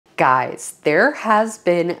Guys, there has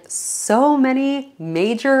been so many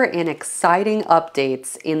major and exciting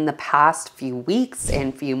updates in the past few weeks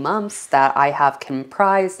and few months that I have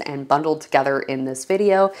comprised and bundled together in this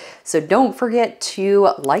video. So don't forget to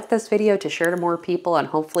like this video, to share to more people, and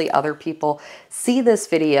hopefully other people see this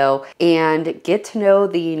video and get to know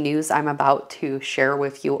the news I'm about to share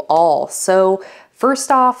with you all. So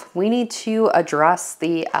first off, we need to address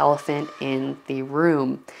the elephant in the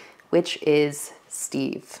room, which is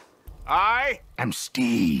Steve. I am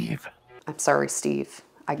Steve. I'm sorry, Steve.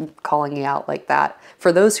 I'm calling you out like that.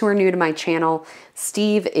 For those who are new to my channel,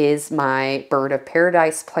 Steve is my bird of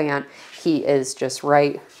paradise plant. He is just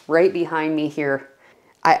right behind me here.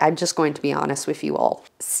 I'm just going to be honest with you all.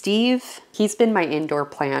 Steve, he's been my indoor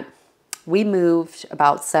plant. We moved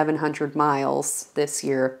about 700 miles this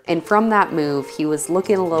year. And from that move, he was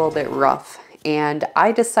looking a little bit rough. And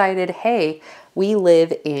I decided, hey, we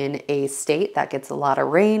live in a state that gets a lot of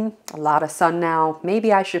rain, a lot of sun now.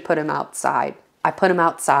 Maybe I should put him outside. I put him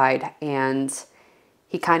outside and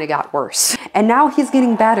he kind of got worse. And now he's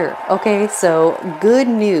getting better, okay? So good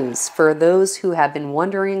news for those who have been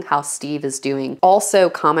wondering how Steve is doing. Also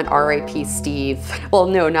comment RIP Steve. Well,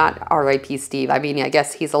 no, not RIP Steve. I mean, I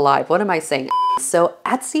guess he's alive. What am I saying? So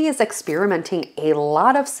Etsy is experimenting a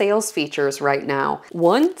lot of sales features right now.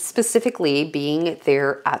 One specifically being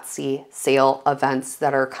their Etsy sale events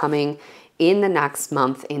that are coming in the next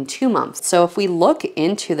month, in 2 months. So if we look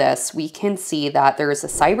into this, we can see that there is a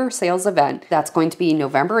cyber sales event that's going to be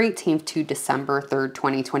November 18th to December 3rd,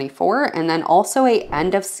 2024. And then also a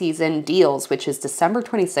end of season deals, which is December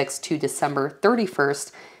 26th to December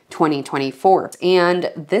 31st, 2024.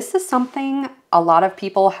 And this is something a lot of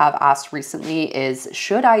people have asked recently is,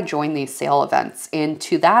 should I join these sale events? And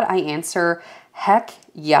to that I answer, heck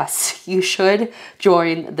yes, you should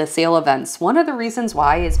join the sale events. One of the reasons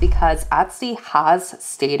why is because Etsy has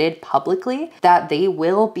stated publicly that they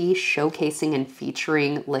will be showcasing and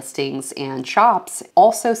featuring listings and shops,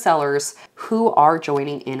 also sellers who are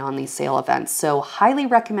joining in on these sale events. So highly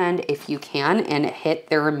recommend if you can and hit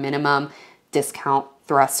their minimum discount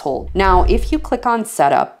threshold. Now, if you click on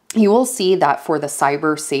setup, you will see that for the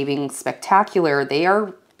Cyber Savings Spectacular, they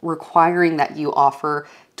are requiring that you offer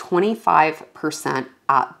 25%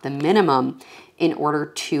 at the minimum in order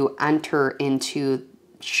to enter into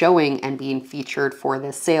showing and being featured for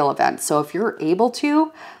this sale event. So if you're able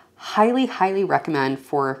to, highly recommend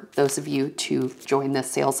for those of you to join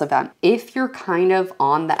this sales event. If you're kind of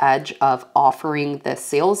on the edge of offering this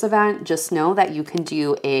sales event, just know that you can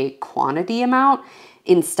do a quantity amount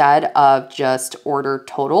instead of just order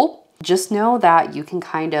total. Just know that you can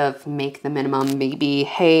kind of make the minimum. Maybe,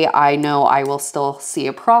 hey, I know I will still see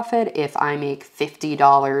a profit if I make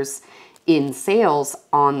 $50 in sales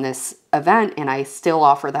on this event and I still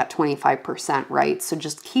offer that 25%, right? So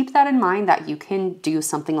just keep that in mind that you can do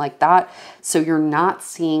something like that so you're not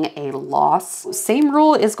seeing a loss. Same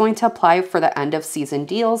rule is going to apply for the end of season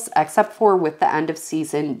deals, except for with the end of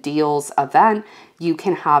season deals event, you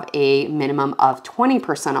can have a minimum of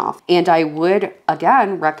 20% off. And I would,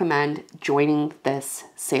 again, recommend joining this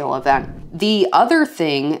sale event. The other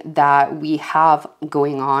thing that we have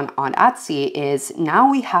going on Etsy is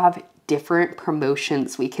now we have different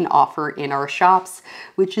promotions we can offer in our shops,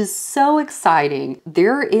 which is so exciting.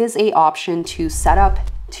 There is an option to set up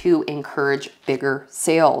to encourage bigger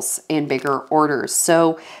sales and bigger orders.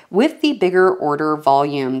 So with the bigger order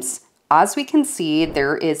volumes, as we can see,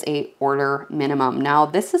 there is a order minimum. Now,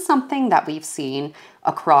 this is something that we've seen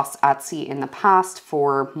across Etsy in the past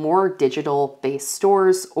for more digital based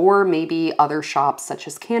stores or maybe other shops such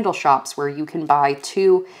as candle shops where you can buy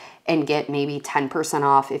 2 and get maybe 10%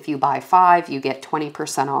 off. If you buy 5, you get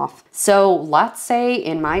 20% off. So let's say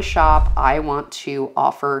in my shop, I want to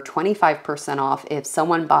offer 25% off if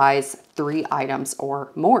someone buys 3 items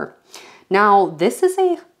or more. Now, this is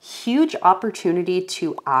a huge opportunity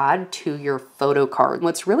to add to your Photocard.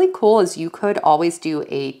 What's really cool is you could always do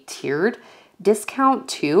a tiered discount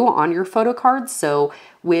too on your Photocard. So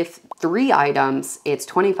with 3 items, it's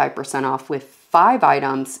 25% off. With 5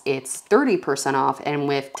 items, it's 30% off. And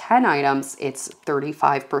with 10 items, it's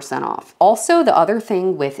 35% off. Also, the other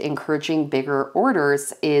thing with encouraging bigger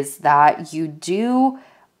orders is that you do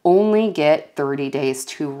only get 30 days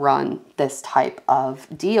to run this type of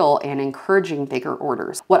deal and encouraging bigger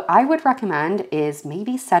orders. What I would recommend is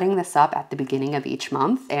maybe setting this up at the beginning of each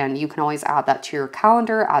month, and you can always add that to your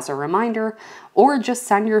calendar as a reminder, or just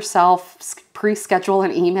send yourself, pre-schedule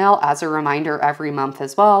an email as a reminder every month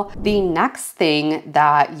as well. The next thing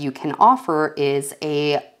that you can offer is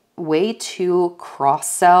a way to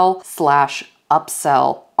cross-sell /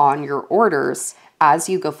 upsell on your orders as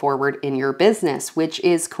you go forward in your business, which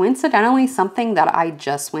is coincidentally something that I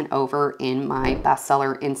just went over in my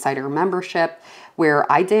Bestseller Insider membership, where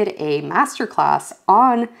I did a masterclass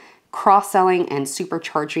on cross-selling and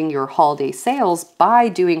supercharging your holiday sales by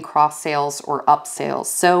doing cross sales or upsales.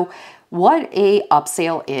 So what a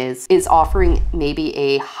upsell is offering maybe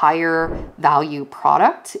a higher value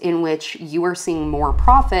product in which you are seeing more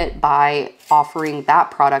profit by offering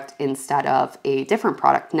that product instead of a different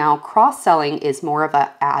product. Now, cross-selling is more of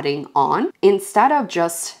a adding on. Instead of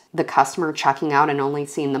just the customer checking out and only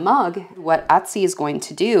seeing the mug, what Etsy is going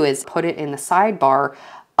to do is put it in the sidebar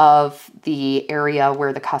of the area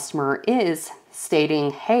where the customer is, stating,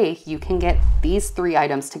 hey, you can get these 3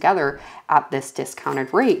 items together at this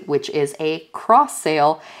discounted rate, which is a cross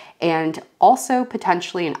sale and also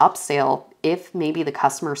potentially an upsell if maybe the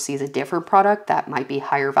customer sees a different product that might be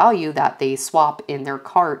higher value that they swap in their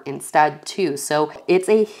cart instead too. So it's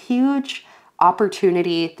a huge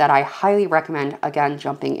opportunity that I highly recommend, again,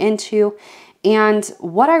 jumping into. And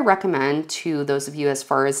what I recommend to those of you as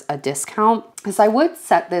far as a discount is I would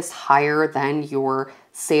set this higher than your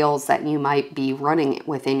sales that you might be running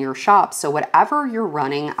within your shop. So whatever you're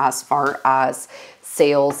running as far as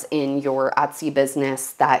sales in your Etsy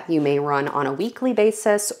business that you may run on a weekly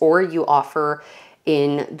basis, or you offer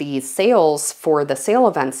in these sales for the sale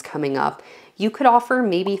events coming up, you could offer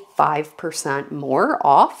maybe 5% more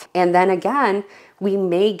off. And then again, we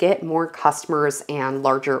may get more customers and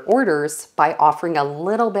larger orders by offering a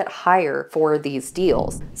little bit higher for these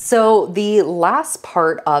deals. So the last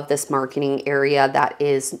part of this marketing area that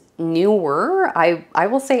is newer, I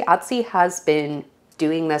will say Etsy has been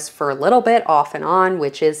doing this for a little bit off and on,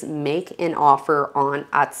 which is make an offer on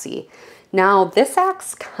Etsy. Now, this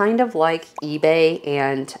acts kind of like eBay,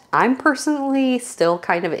 and I'm personally still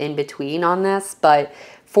kind of in between on this, but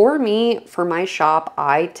for me, for my shop,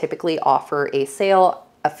 I typically offer a sale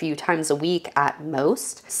a few times a week at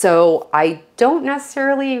most. So I don't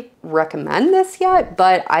necessarily recommend this yet,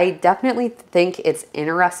 but I definitely think it's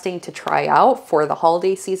interesting to try out for the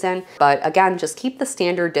holiday season. But again, just keep the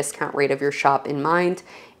standard discount rate of your shop in mind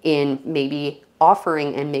in maybe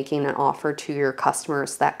offering and making an offer to your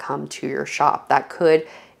customers that come to your shop. That could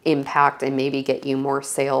impact and maybe get you more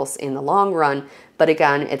sales in the long run. But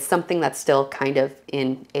again, it's something that's still kind of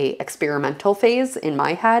in a experimental phase in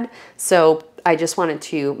my head. So I just wanted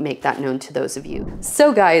to make that known to those of you.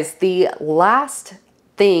 So guys, the last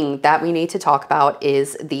thing that we need to talk about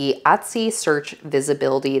is the Etsy search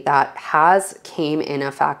visibility that has came in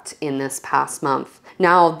effect in this past month.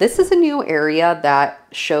 Now, this is a new area that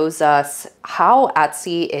shows us how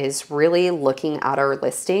Etsy is really looking at our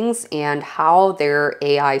listings and how their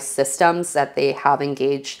AI systems that they have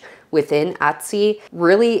engaged within Etsy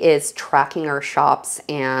really is tracking our shops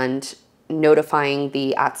and notifying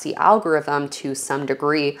the Etsy algorithm to some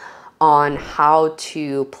degree on how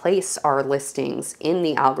to place our listings in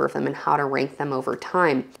the algorithm and how to rank them over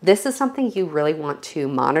time. This is something you really want to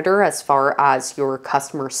monitor as far as your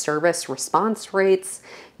customer service response rates.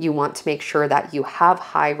 You want to make sure that you have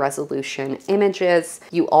high resolution images.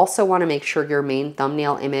 You also want to make sure your main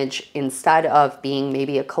thumbnail image, instead of being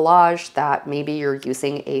maybe a collage, that maybe you're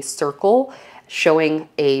using a circle showing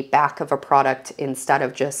a back of a product instead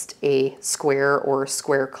of just a square or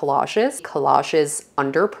square collages. Collages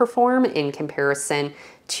underperform in comparison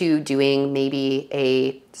to doing maybe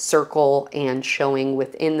a circle and showing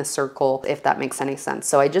within the circle, if that makes any sense.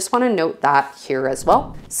 So I just want to note that here as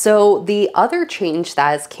well. So the other change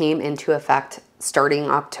that has came into effect starting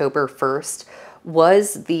October 1st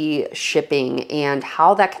was the shipping and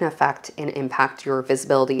how that can affect and impact your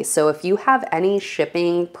visibility. So if you have any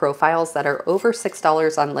shipping profiles that are over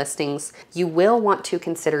 $6 on listings, you will want to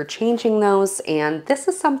consider changing those. And this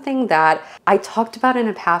is something that I talked about in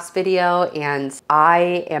a past video, and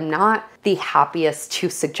I am not the happiest to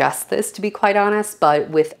suggest this, to be quite honest, but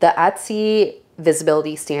with the Etsy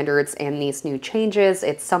visibility standards and these new changes,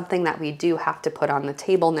 it's something that we do have to put on the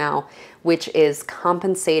table now, which is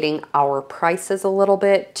compensating our prices a little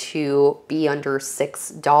bit to be under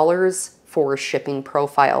 $6 for shipping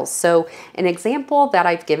profiles. So an example that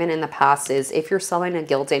I've given in the past is if you're selling a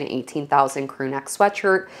Gildan 18,000 crew neck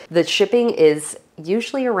sweatshirt, the shipping is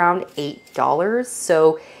usually around $8.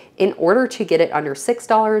 So in order to get it under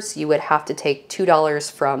 $6, you would have to take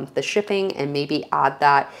 $2 from the shipping and maybe add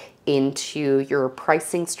that into your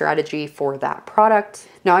pricing strategy for that product.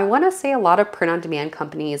 Now, I want to say a lot of print-on-demand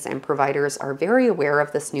companies and providers are very aware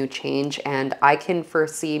of this new change, and I can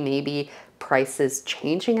foresee maybe prices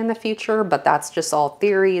changing in the future, but that's just all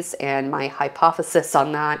theories and my hypothesis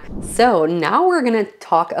on that. So now we're gonna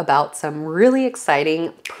talk about some really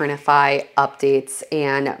exciting Printify updates,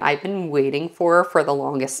 and I've been waiting for the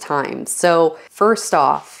longest time. So first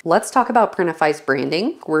off, let's talk about Printify's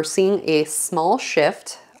branding. We're seeing a small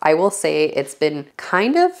shift. I will say it's been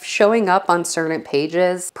kind of showing up on certain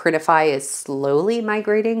pages. Printify is slowly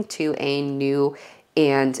migrating to a new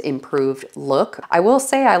and improved look. I will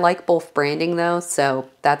say I like both branding though, so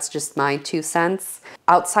that's just my 2 cents.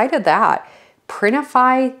 Outside of that,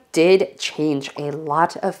 Printify did change a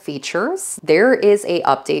lot of features. There is a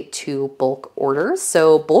update to bulk orders.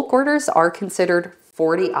 So bulk orders are considered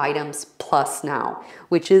 40 items plus now,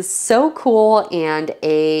 which is so cool and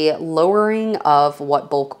a lowering of what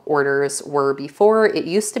bulk orders were before. It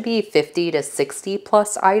used to be 50 to 60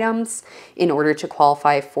 plus items in order to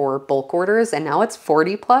qualify for bulk orders, and now it's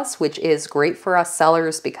 40 plus, which is great for us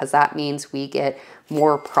sellers because that means we get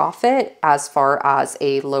more profit as far as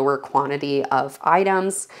a lower quantity of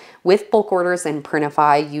items. With bulk orders in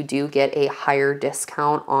Printify, you do get a higher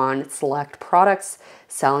discount on select products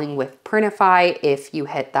selling with Printify if you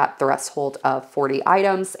hit that threshold of 40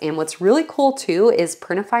 items. And what's really cool too is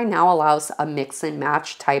Printify now allows a mix and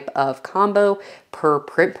match type of combo per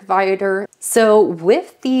print provider. So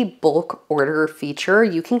with the bulk order feature,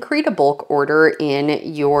 you can create a bulk order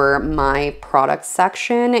in your My Product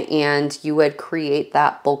section and you would create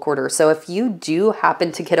that bulk order. So if you do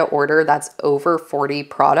happen to get an order that's over 40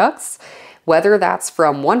 products, whether that's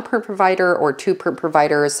from one print provider or 2 print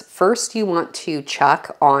providers, first you want to check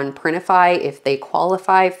on Printify if they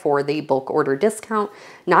qualify for the bulk order discount.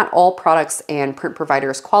 Not all products and print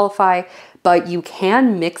providers qualify, but you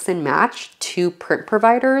can mix and match 2 print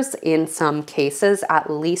providers. In some cases, at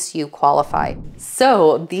least you qualify.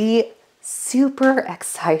 So the super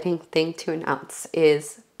exciting thing to announce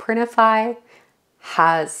is Printify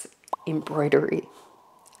has embroidery.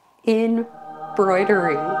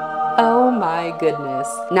 Embroidery. Oh my goodness.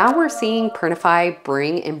 Now we're seeing Printify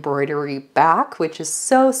bring embroidery back, which is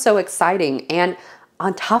so exciting. And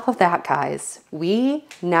on top of that, guys, we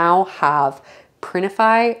now have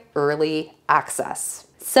Printify Early Access.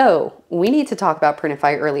 So we need to talk about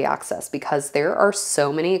Printify Early Access because there are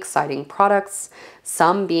so many exciting products,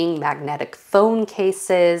 some being magnetic phone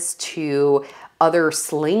cases to other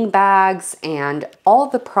sling bags, and all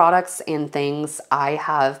the products and things I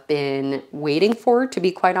have been waiting for, to be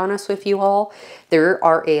quite honest with you all. There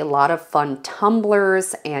are a lot of fun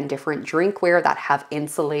tumblers and different drinkware that have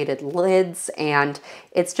insulated lids, and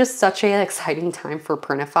it's just such an exciting time for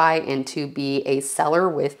Printify and to be a seller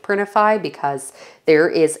with Printify because there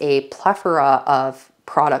is a plethora of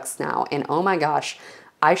products now. And oh my gosh,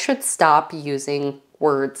 I should stop using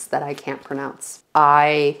words that I can't pronounce.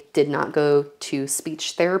 I did not go to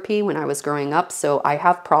speech therapy when I was growing up, so I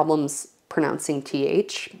have problems pronouncing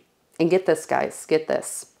TH. And get this, guys, get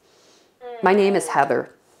this. My name is Heather.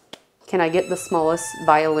 Can I get the smallest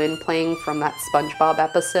violin playing from that SpongeBob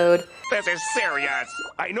episode? This is serious.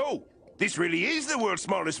 I know. This really is the world's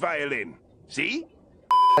smallest violin. See?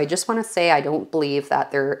 I just want to say I don't believe that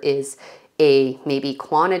there is a maybe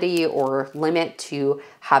quantity or limit to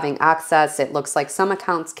having access. It looks like some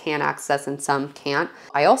accounts can access and some can't.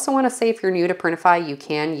 I also want to say if you're new to Printify, you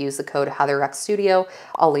can use the code HeatherXStudio.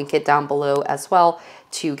 I'll link it down below as well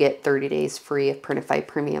to get 30 days free of Printify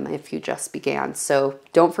Premium if you just began. So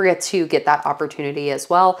don't forget to get that opportunity as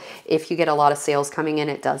well. If you get a lot of sales coming in,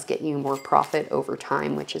 it does get you more profit over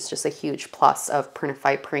time, which is just a huge plus of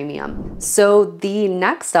Printify Premium. So the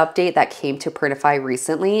next update that came to Printify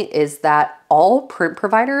recently is that all print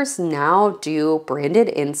providers now do branded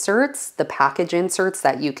inserts, the package inserts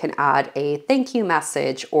that you can add a thank you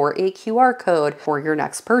message or a QR code for your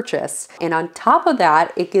next purchase. And on top of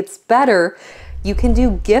that, it gets better. You can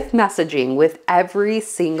do gift messaging with every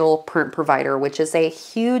single print provider, which is a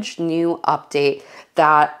huge new update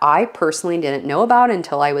that I personally didn't know about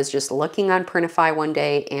until I was just looking on Printify one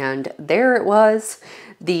day, and there it was.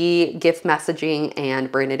 The gift messaging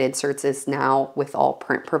and branded inserts is now with all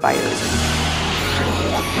print providers.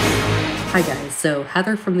 Hi guys, so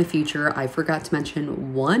Heather from the future. I forgot to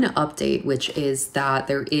mention one update, which is that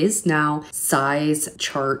there is now size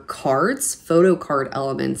chart cards, photo card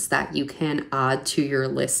elements that you can add to your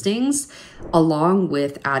listings, along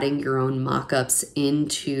with adding your own mockups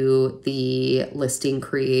into the listing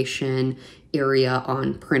creation area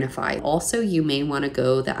on Printify. Also, you may want to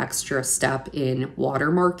go the extra step in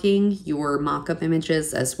watermarking your mock-up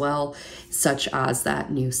images as well, such as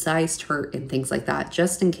that new size chart and things like that,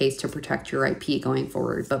 just in case to protect your IP going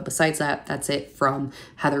forward. But besides that, that's it from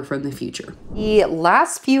Heather from the future. The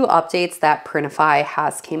last few updates that Printify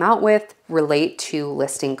has came out with relate to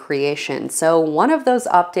listing creation. So one of those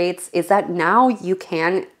updates is that now you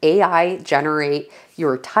can AI generate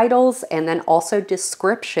your titles and then also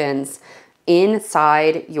descriptions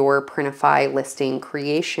inside your Printify listing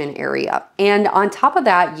creation area. And on top of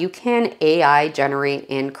that, you can AI generate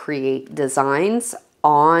and create designs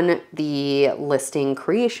on the listing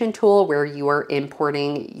creation tool where you are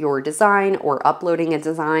importing your design or uploading a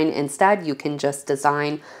design. Instead, you can just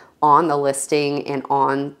design on the listing and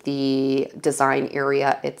on the design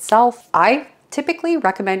area itself. I typically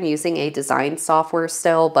recommend using a design software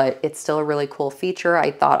still, but it's still a really cool feature I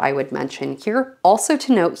thought I would mention here. Also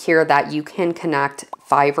to note here that you can connect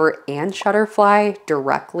Fiverr and Shutterfly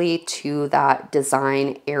directly to that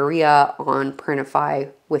design area on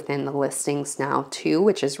Printify within the listings now too,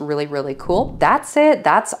 which is really, really cool. That's it.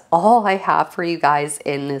 That's all I have for you guys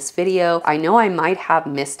in this video. I know I might have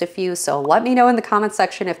missed a few, so let me know in the comment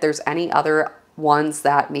section if there's any other ones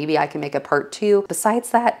that maybe I can make a part 2.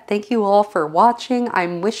 Besides that, thank you all for watching.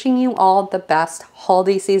 I'm wishing you all the best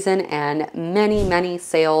holiday season and many, many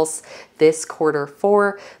sales this quarter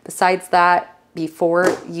 4. Besides that,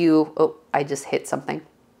 before you, oh, I just hit something.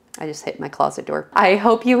 I just hit my closet door. I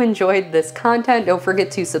hope you enjoyed this content. Don't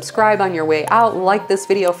forget to subscribe on your way out. Like this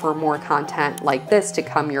video for more content like this to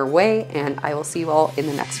come your way, and I will see you all in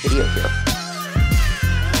the next video here.